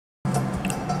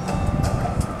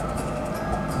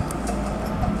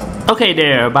Okay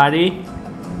there, buddy.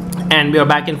 And we are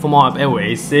back in for more of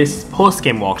Oasis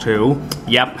post-game walkthrough.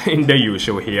 Yep, in the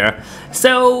usual here.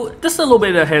 So just a little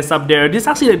bit of heads up there. This is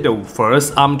actually the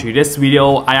first to this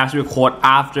video I actually record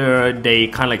after they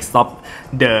kind of like stopped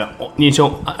the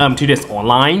initial to this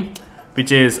online,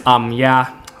 which is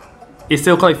yeah, it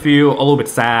still kind of feel a little bit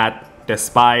sad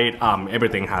despite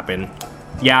everything happened.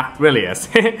 Yeah, really is.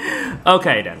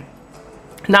 Okay then.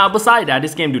 Now beside that,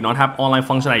 this game do not have online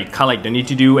function. I kind of like don't need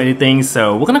to do anything,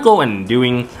 so we're gonna go and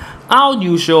doing our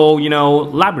usual,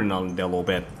 Labyrinth on there a little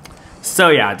bit. So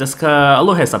yeah, just a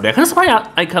little heads up there. Kind of surprised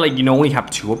I kind of like only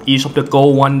have 2 of each of the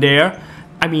gold one there.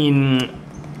 I mean,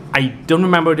 I don't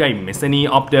remember that I missed any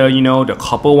of the the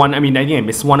couple one. I mean, I think I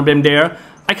missed one of them there.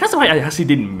 I kind of surprised I actually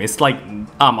didn't miss like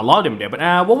a lot of them there,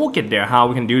 but we'll get there. How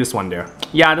we can do this one there?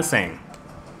 Yeah, the same.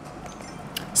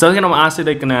 So I'm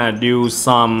actually gonna do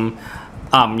some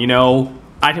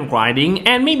item grinding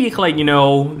and maybe like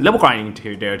level grinding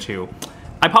too there too.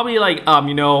 I probably like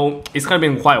it's kind of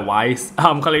been quite wise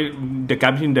kind of like the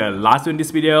gap between the last one in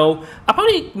this video. I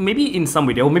probably maybe in some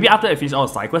video, maybe after I finish all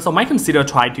the side quests, I might consider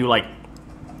try to like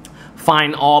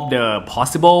find all the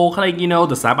possible kind of like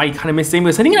the stuff I kind of missing,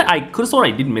 because I think I could sort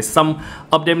of did miss some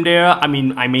of them there. I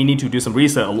mean, I may need to do some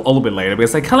research a little bit later,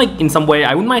 because I kind of like in some way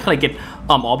I wouldn't mind kind of get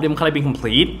all of them kind of being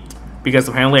complete. Because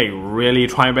apparently I really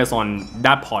try my best on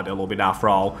that part a little bit after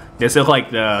all. There's still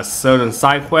like the certain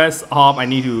side quests I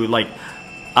need to like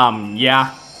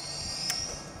yeah.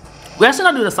 We actually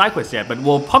not do the side quests yet, but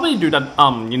we'll probably do that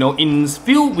in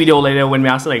few video later when we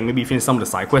actually like maybe finish some of the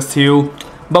side quests too.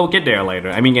 But we'll get there later.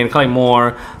 I mean, again, kind of like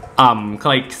more kind of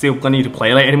like still gonna need to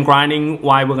play like item grinding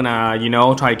while we're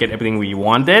gonna try to get everything we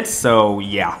wanted. So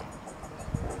yeah.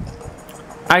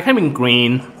 I kind of in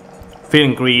green.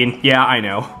 Feeling green, yeah, I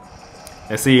know.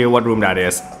 Let's see what room that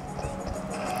is.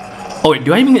 Oh wait,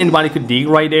 do I think anybody could dig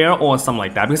right there or something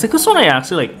like that? Because I could sort of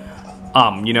actually like,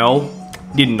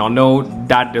 did not know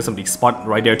that there's a big spot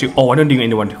right there too. Oh, I don't think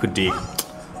anyone could dig.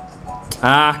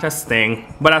 That's the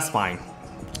thing, but that's fine.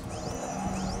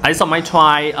 I just might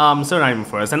try certain item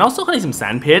first, and also kind of some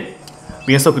sand pit.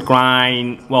 We also could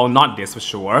grind. Well, not this for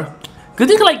sure. Good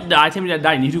thing like the item that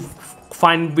I need to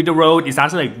find with the road is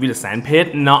actually like with the sand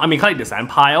pit. No, I mean kind of like the sand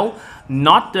pile.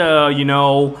 Not the,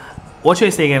 what should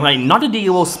I say again, like not the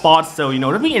diggable spots, so, I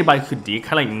don't think anybody could dig,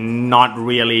 kind of like not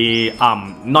really,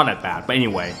 not that bad, but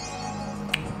anyway.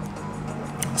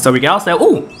 So we can also,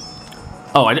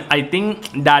 oh, I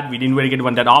think that we didn't really get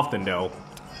one that often though.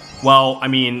 Well, I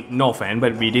mean, no offense,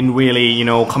 but we didn't really,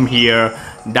 come here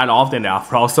that often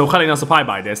after all, so kind of not surprised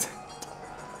by this.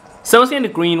 So seeing the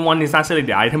green one is actually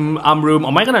the item room.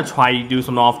 Am I gonna try to do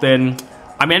some often?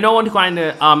 I mean, I don't want to grind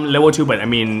the level 2, but I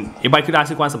mean, if I could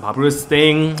actually grind some papyrus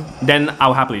thing, then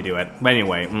I'll happily do it. But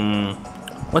anyway,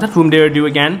 what that room there do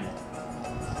again?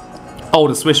 Oh,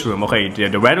 the switch room. Okay,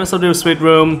 the red was of the switch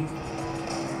room.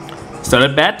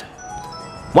 Started bet.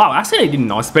 Wow, actually I did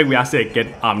not expect we actually get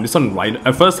this one right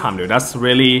at first time though. That's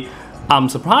really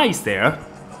surprised there.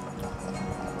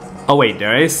 Oh wait,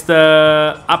 there is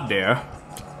the up there.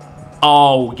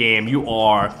 Oh game, you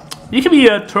can be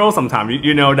a troll sometimes,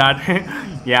 you know that?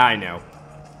 Yeah, I know.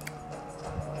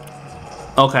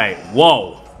 Okay,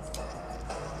 whoa.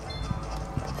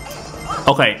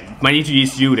 Okay, might need to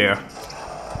use you there.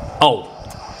 Oh,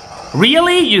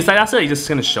 really? You decided actually you're just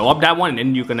gonna show up that one and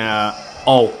then you're gonna...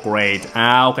 Oh, great.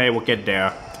 Okay, we'll get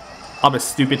there. Oh, the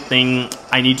stupid thing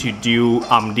I need to do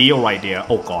deal right there.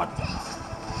 Oh god.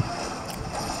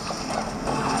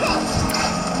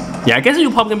 Yeah, I guess you're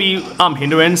probably gonna be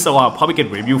hindrance, so I'll probably get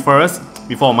review first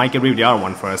before I might get review the other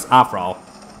one first. After all,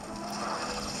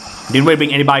 didn't really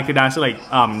think anybody could actually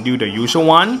like do the usual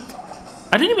one.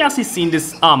 I didn't even actually seen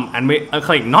this anime,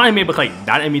 like not anime, but like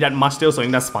that anime that much still, so I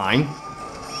think that's fine.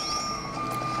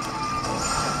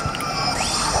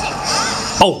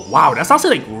 Oh wow, that's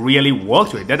actually like really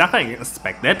worked with it. That I didn't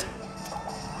expect it.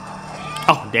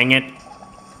 Oh dang it.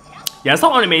 Yeah, it's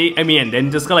not anime. I mean, and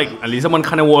then just like at least someone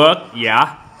kind of work.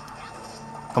 Yeah.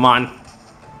 Come on.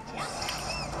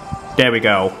 There we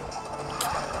go.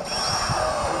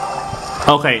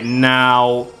 Okay,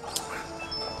 now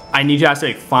I need to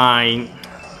actually find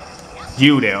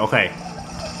you there. Okay.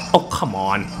 Oh, come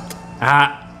on.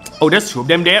 Oh, there's 2 of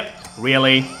them there.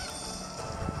 Really?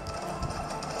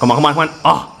 Come on, come on, come on.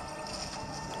 Oh.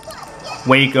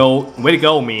 Way to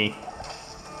go, me.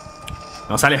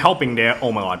 I was actually helping there.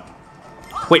 Oh my god.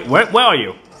 Wait, where are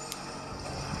you?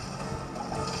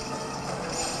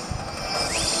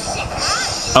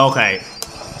 Okay,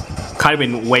 kind of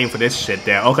been waiting for this shit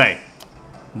there. Okay,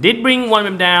 did bring one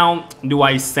of them down. Do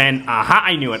I send? Aha,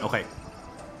 I knew it. Okay,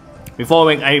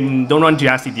 before I don't want to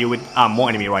actually deal with more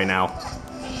enemy right now.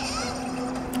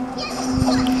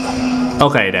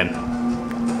 Okay then.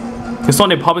 This one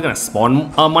they're probably gonna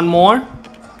spawn one more.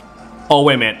 Oh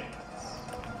wait a minute.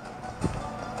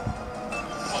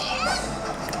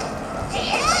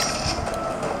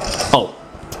 Oh.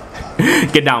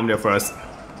 Get down there first.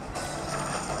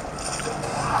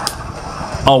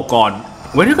 Oh god.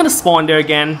 When are you gonna spawn there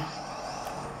again?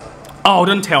 Oh,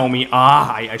 don't tell me.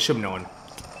 Ah, I should have known.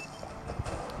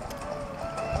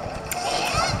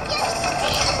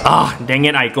 Ah, dang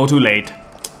it, I go too late.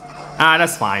 Ah,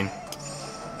 that's fine.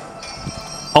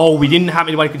 Oh, we didn't have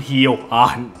anybody who could heal.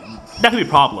 Ah, that could be a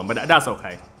problem, but that's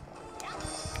okay.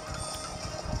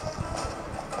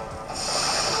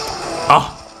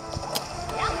 Ah.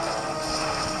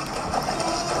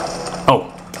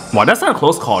 Oh, wow, that's not a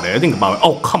close call there. Think about it.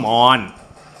 Oh, come on.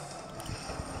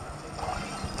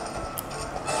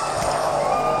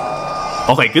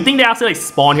 Okay, good thing they actually like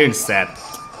spawn here instead.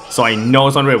 So I know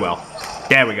it's not very well.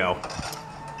 There we go.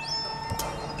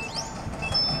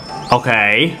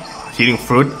 Okay. Eating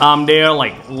fruit there,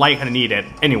 like kinda needed.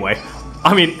 Anyway.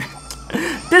 I mean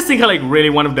this thing is like really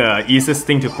one of the easiest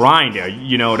thing to grind there.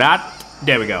 You know that?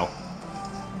 There we go.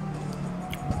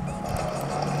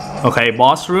 Okay,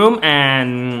 boss room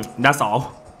and that's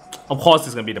all. Of course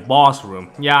it's gonna be the boss room.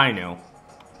 Yeah, I know.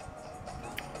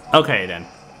 Okay then.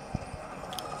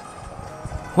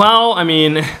 Well, I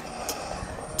mean,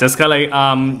 just kinda like,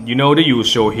 you know the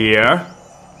usual here.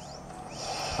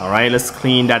 Alright, let's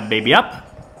clean that baby up.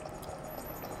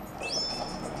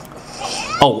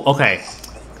 Oh, okay.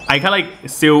 I kinda like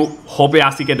still hope we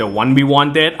actually get the one we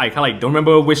wanted. I kinda like don't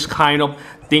remember which kind of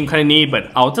thing kinda need, but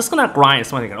I was just gonna grind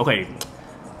something. Okay.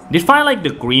 Did find like the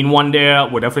green one there,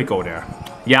 we'll definitely go there.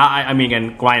 Yeah, I mean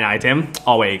again, grind item.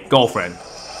 Oh wait, go for it.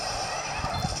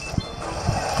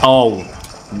 Oh.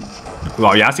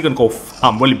 Well, you're actually gonna go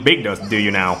really big, do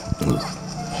you now?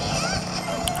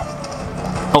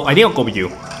 Oh, I think I'll go with you.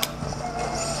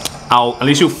 I'll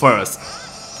unleash you first.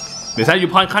 Besides, you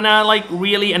kinda like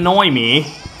really annoy me.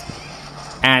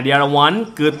 And the other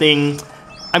one, good thing.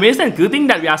 I mean, it's a good thing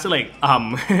that we actually like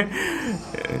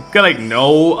got like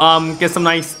get some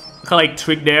nice like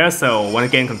trick there. So when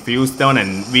again confused down,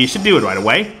 and we should do it right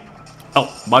away. Oh,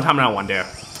 about time now one there.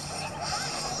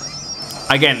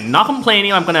 Again, not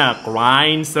complaining, I'm gonna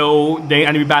grind, so the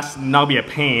enemy bash not be a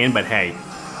pain, but hey.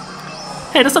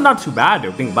 Hey, that's not too bad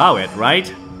though, think about it,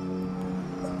 right?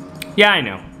 Yeah, I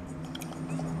know.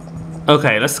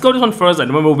 Okay, let's go this one first. I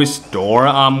don't remember which door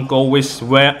go which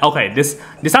where. Okay, this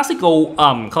actually go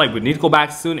like we need to go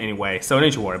back soon anyway, so don't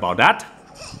need to worry about that.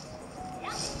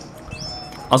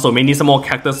 Also, may need some more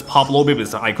cactus pop a little bit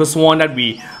because I could sworn that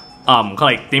we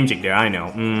like damage there, I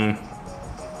know.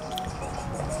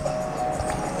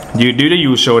 You do the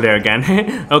usual there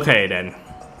again. Okay then.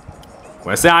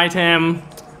 Where's the item?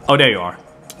 Oh, there you are.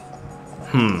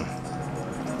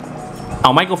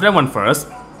 I might go for that one first.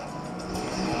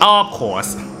 Oh, of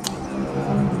course.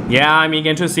 Yeah, I mean,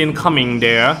 get to see coming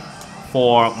there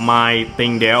for my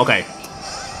thing there. Okay.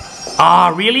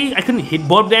 Ah, really? I couldn't hit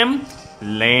both of them?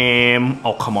 Lame.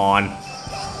 Oh, come on.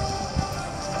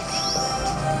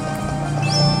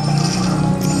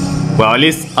 Well, at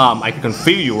least I can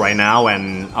confuse you right now,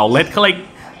 and I'll let my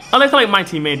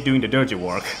teammate doing the dirty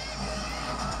work.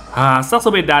 Sucks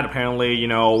a bit that apparently, you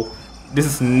know, this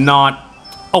is not.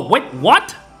 Oh wait,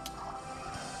 what?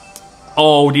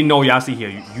 Oh, didn't know Yasi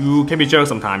here. You can be jerk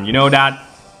sometime, you know that?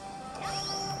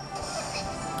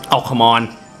 Oh, come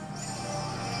on.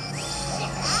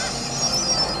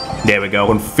 There we go,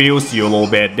 confuse you a little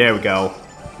bit, there we go.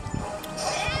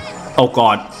 Oh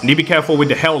god, need to be careful with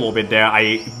the hell a little bit there,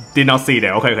 I did not see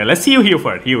there. Okay, let's heal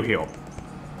first, heal.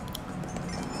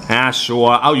 Ah,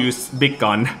 sure, I'll use big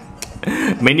gun.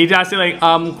 May need to actually like,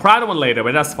 cry the one later,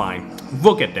 but that's fine.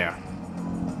 We'll get there.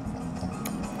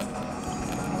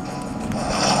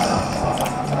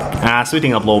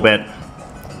 Sweetening up a little bit.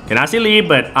 Can actually leave,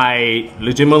 but I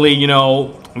legitimately, you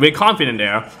know, very confident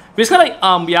there. It's kind of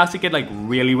like, we actually get like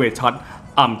really tough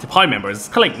to party members. It's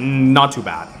kind of like not too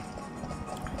bad.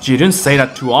 Gee, you didn't say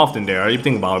that too often there, if you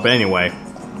think about it, but anyway.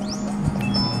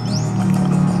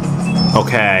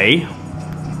 Okay.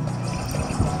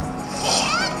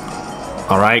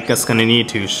 Alright, guess gonna need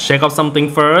to shake up something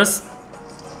first.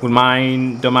 Don't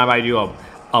mind if I do.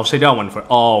 I'll shake that one first.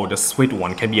 Oh, the sweet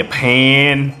one can be a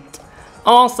pain.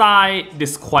 Alongside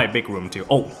this quite big room too.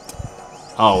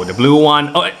 Oh, the blue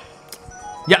one. Oh,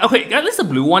 yeah. Okay, at least the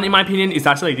blue one, in my opinion, is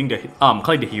actually I think the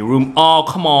the heal room. Oh,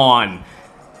 come on.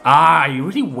 Ah, you're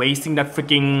really wasting that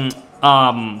freaking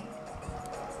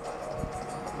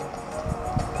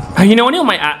you know, I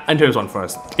might enter this one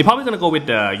first. You're probably gonna go with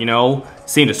the, you know,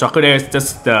 seeing the structure there is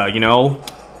just the, you know,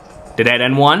 the dead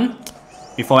end one.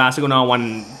 Before I actually go on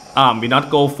one we not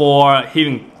go for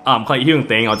healing healing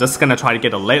thing. I'm just gonna try to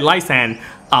get a light sand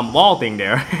wall thing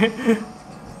there.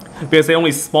 Because they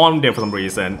only spawn there for some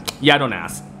reason. Yeah, don't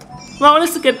ask. Well,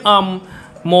 let's get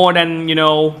more than, you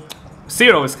know,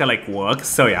 0 is kinda like work,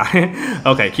 so yeah.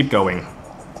 Okay, keep going.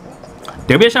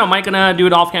 There'll be a chance I might gonna do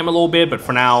it off camera a little bit, but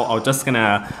for now I'm just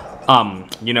gonna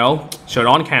you know, show it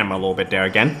on camera a little bit there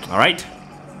again. Alright.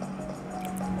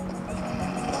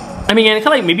 I mean, I kinda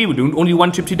like maybe we do only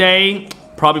one trip today.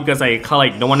 Probably because I kinda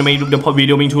like don't want to make the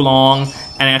video being too long.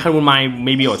 And I kinda wouldn't mind,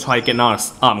 maybe I'll try to get another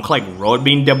kinda like road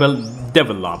being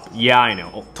developed. Yeah, I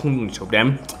know.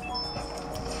 Them.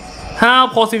 How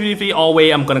positively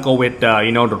always I'm gonna go with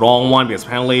you know, the wrong one, because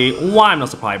apparently why I'm not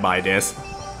surprised by this.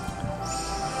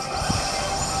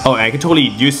 Oh, I can totally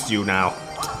use you now.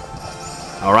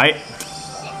 Alright.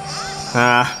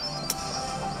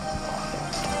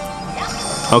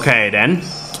 Okay then.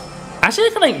 Actually, I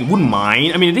kinda like wouldn't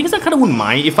mind. I mean, the thing is I kinda wouldn't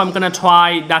mind if I'm gonna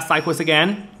try that side quest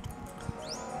again.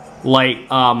 Like,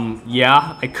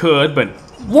 yeah, I could, but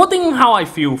one thing how I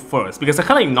feel first, because I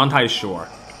kinda like not entirely sure.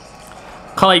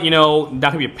 Kinda like, you know,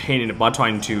 that could be a pain in the butt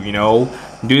trying to, you know,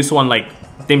 do this one like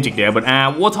thematic there, but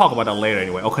we'll talk about that later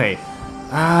anyway. Okay.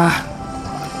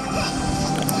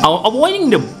 I'm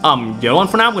avoiding the yellow one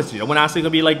for now, because the yellow one actually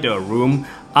gonna be like the room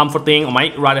for thing. I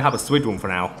might rather have a sweet room for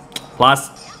now.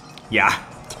 Plus, yeah.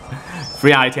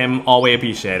 Free item, always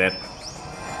appreciated.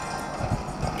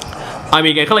 I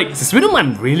mean, I feel like the sweet room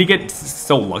I'm really get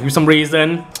so lucky for some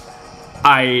reason.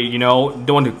 I, you know,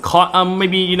 don't want to cut,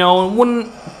 maybe, you know,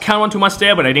 wouldn't count on too much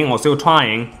there, but I think I'm still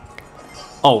trying.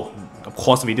 Oh, of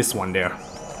course, be this one there.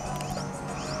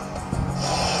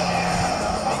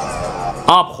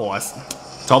 Of course.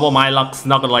 Top of my luck's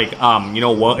not gonna like, you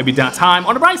know, work every time.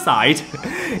 On the bright side,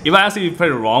 if I actually play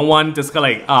the wrong one, just gonna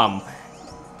like,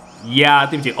 yeah, I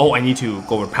think, oh, I need to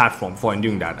go with platform before I'm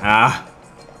doing that.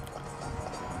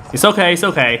 It's okay, it's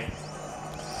okay.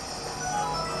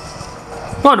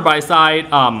 On the bright side,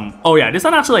 oh yeah, this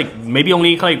one actually like maybe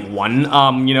only like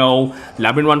one, you know,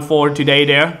 Labyrinth run for today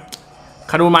there.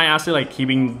 Kind of might actually like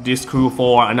keeping this crew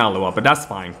for another one, but that's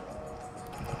fine.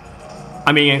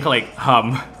 I mean, like,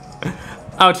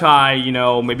 I'll try, you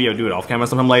know, maybe I'll do it off camera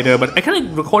sometime later, but I kind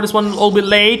of record this one a little bit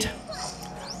late.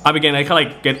 Again, I kind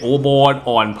of like get overboard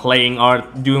on playing or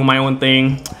doing my own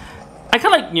thing. I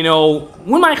kind of like, you know,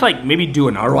 we might like maybe do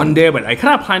another one there, but I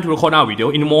kind of plan to record our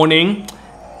video in the morning.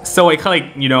 So I kind of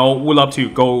like, you know, would love to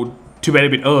go to bed a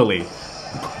bit early.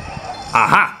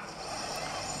 Aha!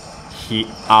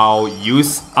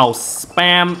 I'll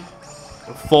spam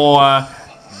for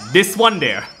this one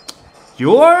there.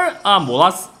 Your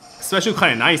last special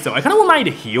kind of nice though. I kind of wouldn't mind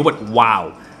the heal, but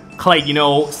wow. Like, you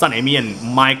know, Sun Amy and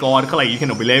my god, like you can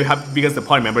really have because the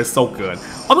party member is so good.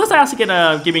 Obviously, I also get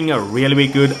giving a really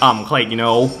good like, you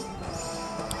know,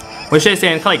 what should I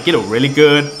say? Like get a really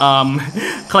good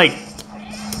like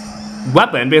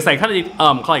weapon because I kind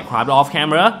of like crabbed off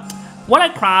camera. What I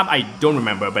crabbed, I don't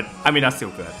remember, but I mean that's still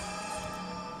good.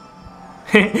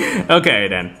 Okay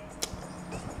then.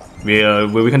 Will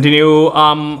we continue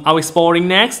our exploring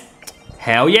next?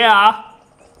 Hell yeah!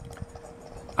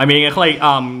 I mean, I like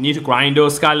need to grind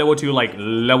those sky level to like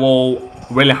level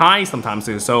really high sometimes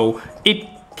too, so it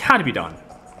can't be done.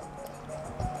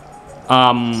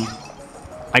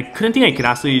 I couldn't think I could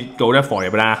actually go there for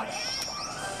it, but I'm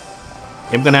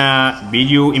gonna beat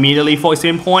you immediately for a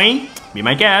same point. Be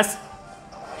my guess.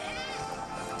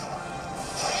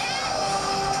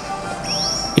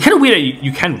 It's kind of weird that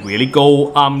you can't really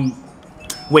go.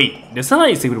 Wait, there's not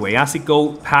a secret way I actually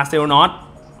go past there or not.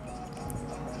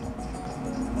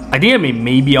 I think I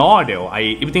maybe are though.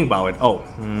 If you think about it. Oh,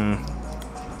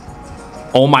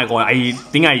 oh my god! I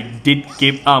think I did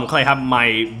give I have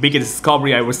my biggest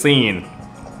discovery I ever seen.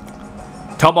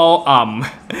 Top of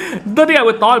don't think I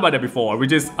would thought about that before,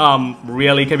 which is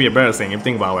really can be embarrassing if you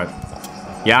think about it.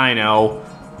 Yeah, I know.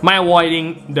 My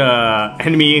avoiding the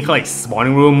enemy like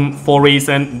spawning room for a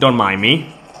reason. Don't mind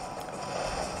me.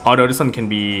 Although this one can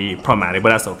be problematic, but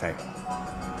that's okay.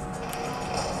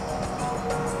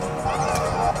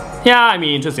 Yeah, I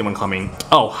mean, just see one coming.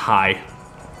 Oh, hi.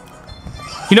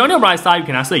 You know, on the right side, you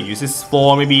can actually use this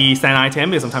for maybe stand item,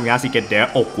 because sometimes you actually get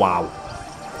there. Oh, wow.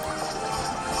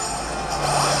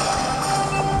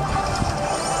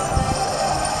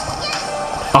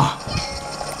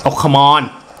 Oh, come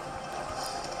on.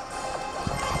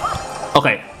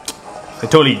 Okay. I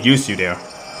totally used you there.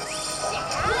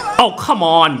 Oh, come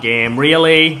on, game.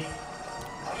 Really?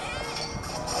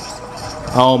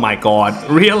 Oh my god.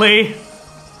 Really?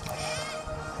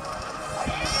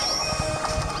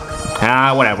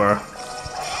 Whatever.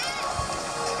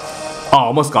 Oh,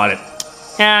 almost got it.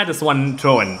 Yeah, just one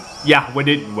throw and Yeah, we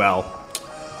did well.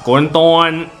 Golden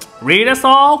Thorn, really that's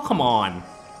all? Come on.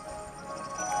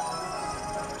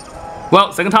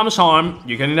 Well, second time a charm,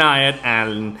 you can deny it,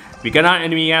 and we got our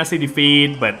enemy as a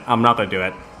defeat, but I'm not gonna do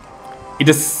it. It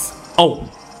just, oh.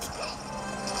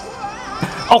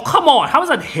 Oh, come on, how was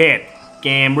that hit?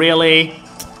 Game, really?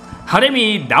 How did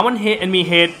me, that one hit and me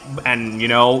hit, and you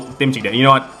know, team cheated. You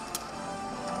know what?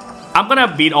 I'm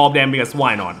gonna beat all of them because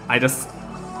why not? I just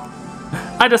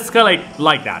kinda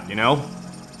like that, you know?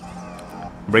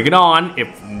 Bring it on if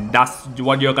that's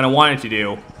what you're gonna want it to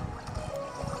do.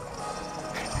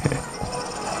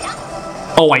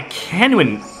 Oh, I can't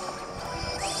even.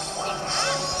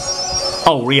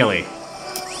 Oh, really?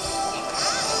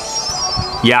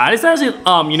 Yeah, it's actually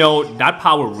you know, that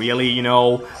power really, you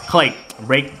know, like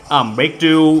break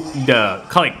through the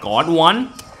like God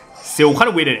one. Still kind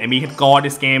of weird that enemy hit God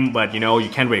this game, but you know, you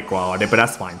can't really God it, but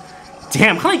that's fine.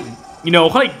 Damn, kind of like, you know,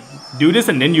 kind of like do this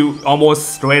and then you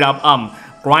almost straight up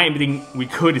grind everything we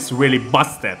could is really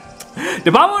busted.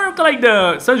 The power of like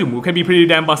the surgery move can be pretty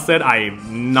damn busted.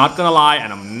 I'm not gonna lie,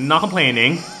 and I'm not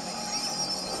complaining.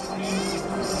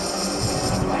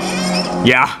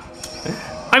 Yeah,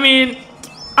 I mean,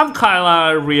 I'm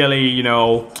kinda really, you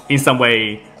know, in some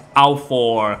way out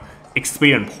for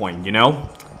experience point, you know?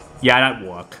 Yeah, that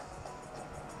work.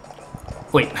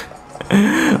 Wait,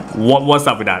 what's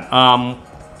up with that?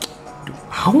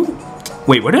 How?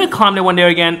 Wait, where did I climb that one there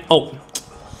again? Oh,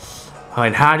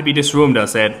 it had to be this room,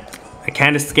 does it? I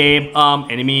can't escape.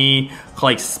 Enemy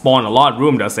like spawn a lot of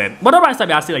room, does it? But the right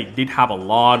side, I actually like did have a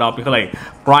lot of like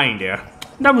grind there.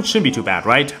 That shouldn't be too bad,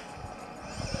 right?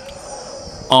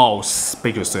 Oh,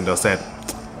 speak too soon, does it?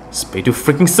 Speak too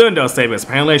freaking soon, does it? Because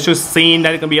apparently I should have seen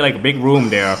that it can be like a big room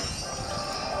there.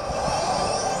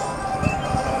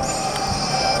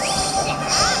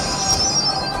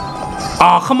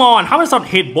 Oh, come on! How does I not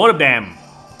hit both of them?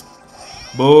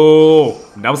 Boo!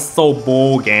 That was so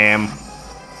bull game.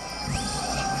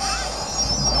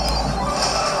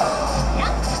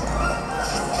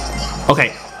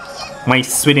 Okay, am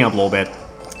speeding up a little bit?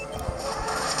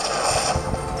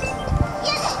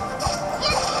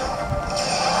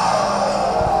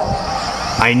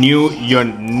 I knew you're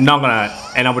not gonna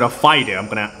end up with a fight there. I'm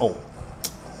gonna, oh.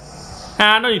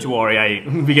 No need to worry.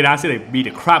 We can actually beat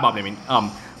the crap out of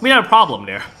them. We have a problem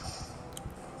there.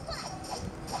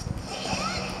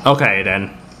 Okay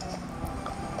then.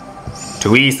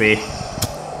 Too easy.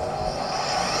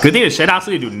 Good thing the Shed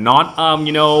actually do not,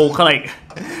 you know, like,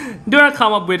 do not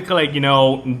come up with, like, you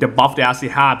know, the buff they actually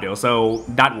have there, so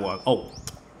that worked. Oh,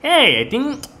 hey, I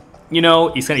think, you know,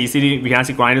 it's kind of easy. We can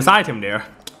actually grind this item there.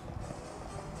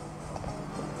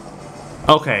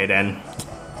 Okay then.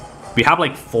 We have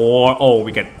like 4. Oh,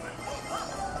 we get.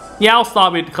 Yeah, I'll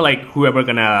start with like whoever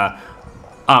gonna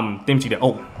team cheater.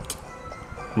 Oh,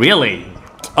 really?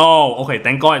 Oh, okay.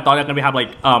 Thank God. I thought they're gonna have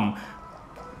like a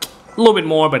little bit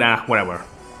more, but whatever.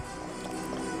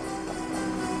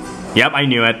 Yep, I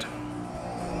knew it.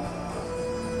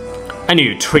 I knew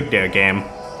you tricked their game.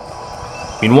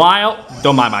 Meanwhile,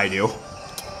 don't mind I do.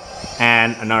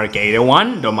 And another gator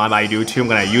one. Don't mind I do too. I'm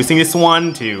gonna using this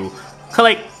one to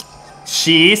collect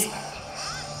cheese.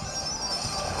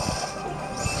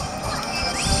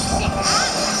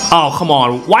 Oh, come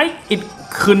on. Why it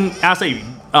couldn't actually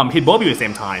hit both of you at the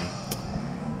same time?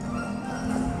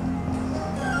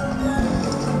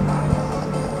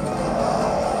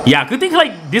 Yeah, good thing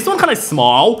like this one kind of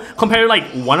small compared to like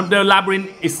one of the labyrinth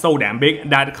is so damn big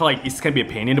that like it can be a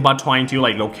pain in the butt trying to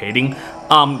like locating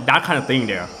that kind of thing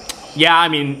there. Yeah, I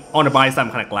mean on the bright side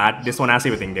I'm kind of glad this one has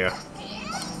everything there.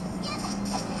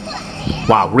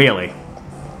 Wow, really?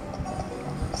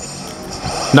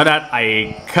 Not that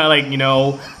I kind of like, you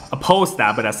know, oppose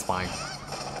that, but that's fine.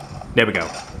 There we go.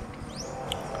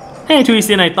 Hey, too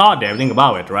easy than I thought there, think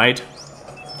about it, right?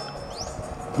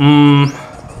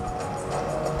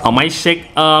 I might check,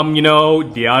 you know,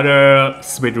 the other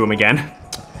speed room again.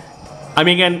 I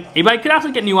mean, again, if I could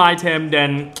actually get new item,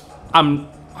 then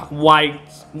why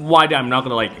I'm not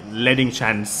gonna like letting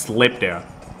chance slip there.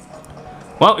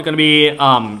 Well, it's gonna be,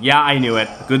 yeah, I knew it.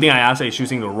 Good thing I actually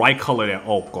choosing the right color there.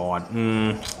 Oh god.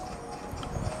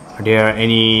 Are there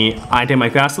any item I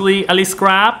could actually at least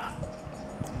grab?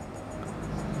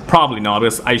 Probably not,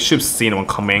 because I should have seen one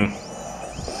coming.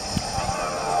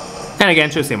 And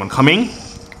again, should have seen one coming.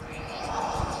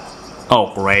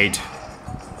 Oh, great.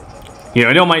 You know,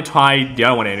 I don't mind try the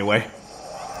other one anyway.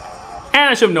 And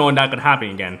I should have known that could happen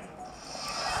again.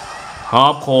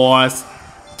 Of course.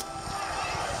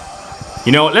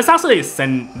 You know, let's actually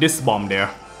send this bomb there.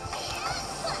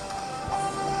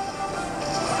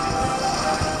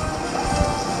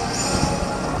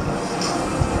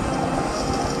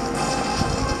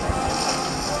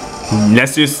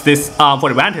 Let's use this for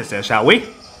advantage there, shall we?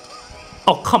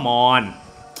 Oh, come on.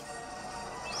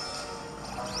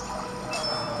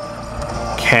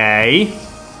 Okay.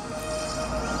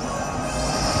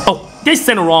 Oh, this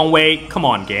sent the wrong way. Come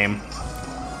on, game.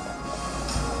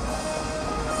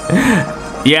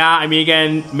 Yeah, I mean,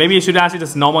 again, maybe you should actually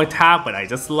just normal attack, but I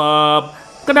just love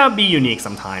gonna be unique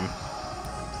sometime.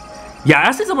 Yeah,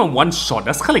 actually someone one shot,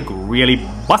 that's kind of like really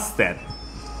busted.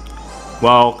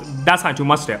 Well, that's kind of too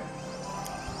much there.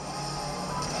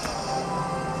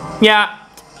 Yeah,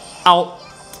 I'll...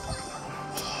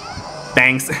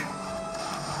 Thanks.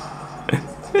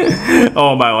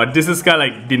 Oh my god, this is kind of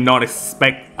like, did not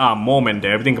expect a moment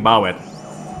there, if you think about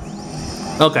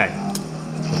it. Okay.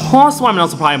 Horse one, I'm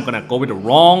not surprised I'm gonna go with the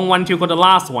wrong one to go the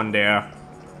last one there.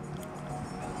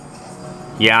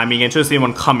 Yeah, I mean, interesting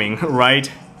one coming,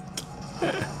 right?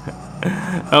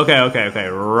 Okay,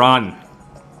 run.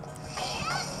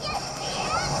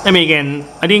 I mean, again,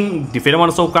 I think defeat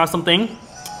one so grab something.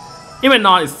 Even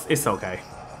not, it's okay.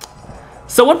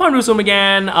 So 1 point resume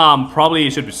again. Probably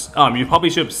should you probably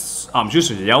should choose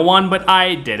the yellow one, but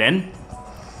I didn't.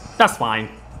 That's fine.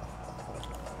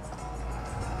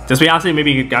 Just be honest,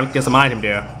 maybe you can get some item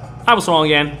there. I was wrong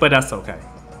again, but that's okay.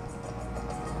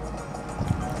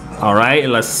 Alright,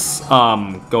 let's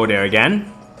go there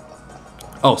again.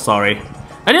 Oh, sorry.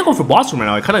 I didn't go for boss room right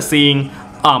now. I'm kind of seeing,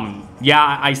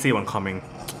 yeah, I see one coming.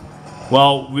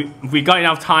 Well, we got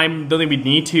enough time. Don't think we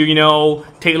need to, you know,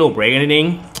 take a little break or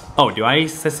anything. Oh, do I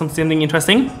say something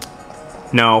interesting?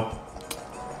 No.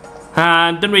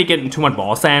 Didn't really get too much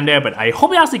boss sand there, but I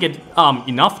hope we actually get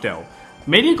enough though.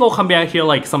 Maybe go come back here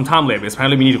like sometime later.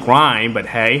 Apparently we need to grind, but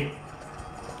hey.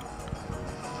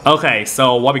 Okay,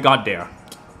 so what we got there?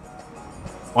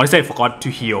 Honestly, I forgot to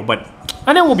heal, but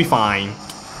I think we'll be fine.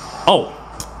 Oh.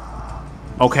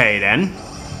 Okay then.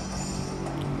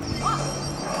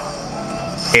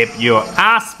 If you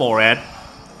ask for it.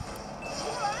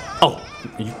 Oh,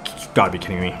 you gotta be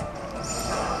kidding me.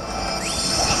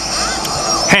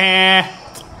 Heh.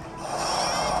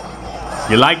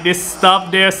 You like this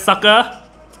stuff there, sucker?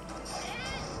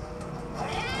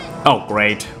 Oh,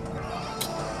 great.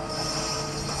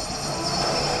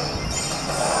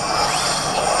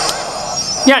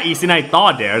 Yeah, easy than I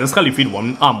thought there. Just gotta defeat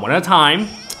one at a time.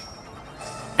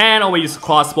 And always use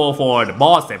crossbow for the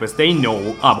boss there, because they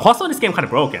know crossbow in this game kind of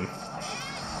broken.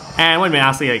 And when we're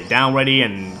actually like down ready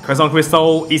and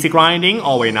crystal, easy grinding,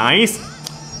 always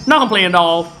nice. Not complaining at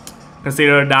all.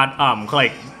 Consider that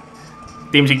like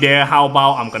team chick there. How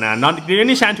about I'm gonna not give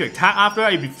any chance to attack after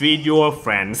I defeat your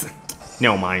friends.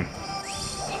 Never mind.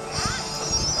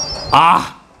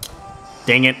 Ah,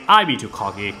 dang it! I be too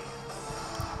cocky.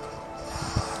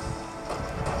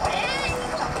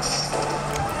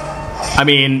 I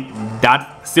mean,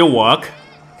 that still work.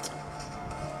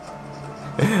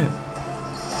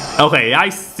 Okay, I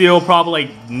still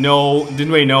probably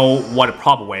didn't really know what the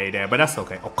proper way there, but that's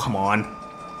okay. Oh, come on.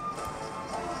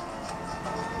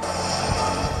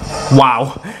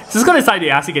 Wow, just gonna decide to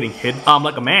actually getting hit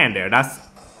like a man there. That's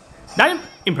not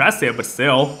impressive, but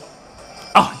still.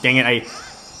 Oh, dang it!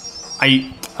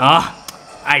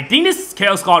 I think this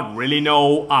Chaos God really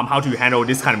know how to handle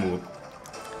this kind of move.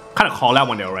 Kind of called that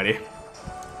one there already.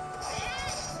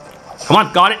 Come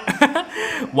on, got it!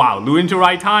 Wow, losing to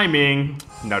right timing.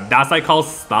 Now that's I call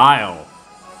style.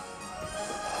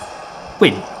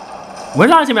 Wait, where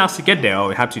did I actually get there?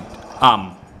 We have to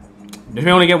did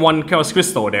we only get one Chaos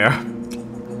Crystal there?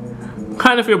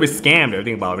 Kind of feel a bit scammed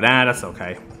everything about it. That's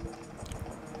okay.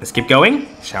 Let's keep going,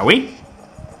 shall we?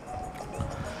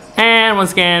 And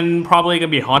once again, probably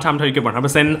gonna be a hard time until you get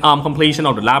 100% completion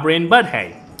of the Labyrinth, but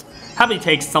hey, happy to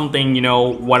take something, you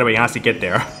know, whatever you have to get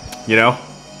there, you know?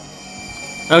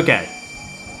 Okay.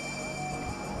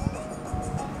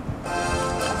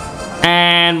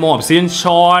 And more obsidian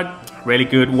shard, really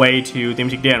good way to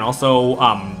damage there, and also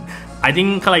I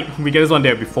think like we get this one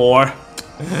there before.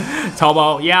 Talk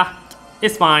about, yeah,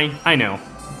 it's fine, I know.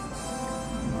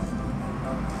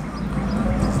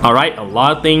 Alright, a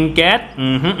lot of things get.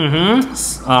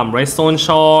 Redstone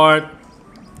shard.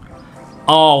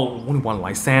 Oh, only one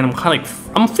light sand. I'm kind of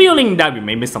like, I'm feeling that we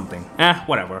may miss something.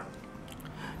 Whatever.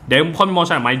 Then probably more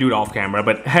time I might do it off camera,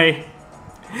 but hey,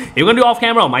 if you're gonna do off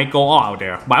camera, I might go all out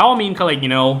there. By all means, like, you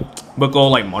know, we'll go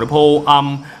like multiple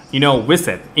you know,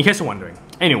 visit, in case you're wondering.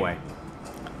 Anyway.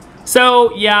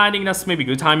 So yeah, I think that's maybe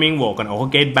good timing. We're gonna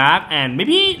get back and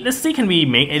maybe let's see, can we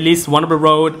make at least one of the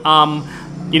road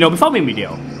you know, before making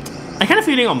video. I kind of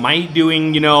feeling I might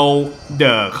doing, you know,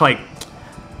 the like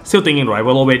still thinking right a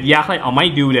little bit. Yeah, like I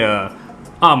might do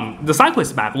the side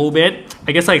quest back a little bit.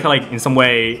 I guess like in some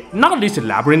way, not at least the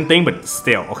Labyrinth thing, but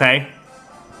still, okay.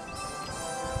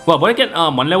 Well, when I get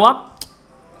one level up,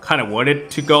 kind of worth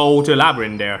it to go to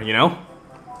Labyrinth there, you know?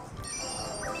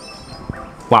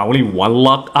 Wow, only one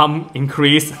luck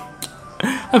increase.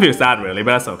 I feel sad really,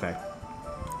 but that's okay.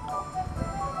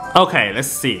 Okay, let's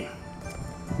see.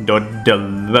 The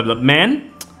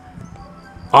development.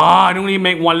 I don't need to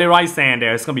make one little rice sand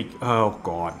there. It's gonna be, oh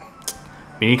god.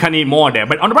 We kind of need more there.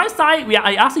 But on the right side,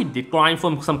 I actually did grind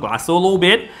from some glass a little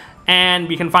bit, and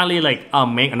we can finally like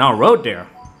make another road there.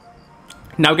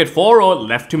 Now we get 4 roads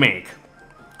left to make.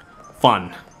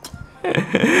 Fun.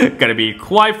 Gonna be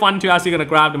quite fun to actually gonna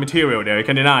grab the material there. You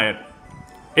can deny it.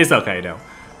 It's okay though.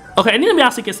 Okay, I need to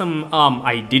actually get some.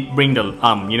 I did bring the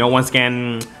you know, once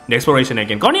again the exploration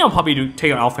again. Gonna need to probably to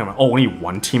take it off camera. Oh, only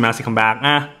one team has to come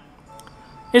back.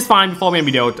 It's fine. Before we end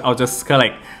video, I'll just kind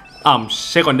of like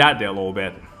check on that there a little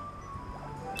bit.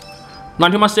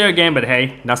 Not too much there again, but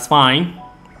hey, that's fine.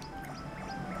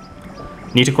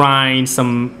 Need to grind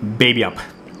some baby up.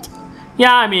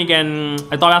 Yeah, I mean again,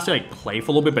 I thought I'd actually like play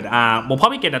for a little bit, but we'll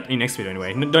probably get that in next video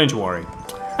anyway. Don't need to worry.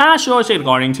 Sure, check the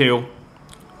gardening too.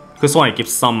 Because I want to give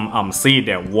some seed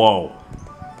there. Whoa.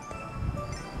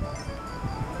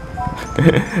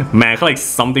 Man, I feel like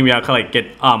something we are kind of like get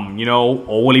you know,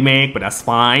 overly make, but that's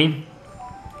fine.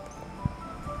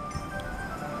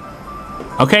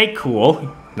 Okay,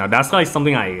 cool. Now that's like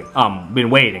something I been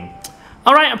waiting.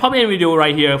 Alright, I'm probably gonna video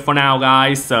right here for now,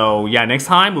 guys. So yeah, next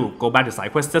time we'll go back to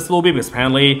side quests just a little bit because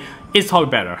apparently it's probably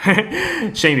better.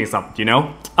 Change things up, you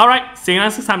know. Alright, see you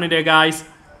next time today, guys.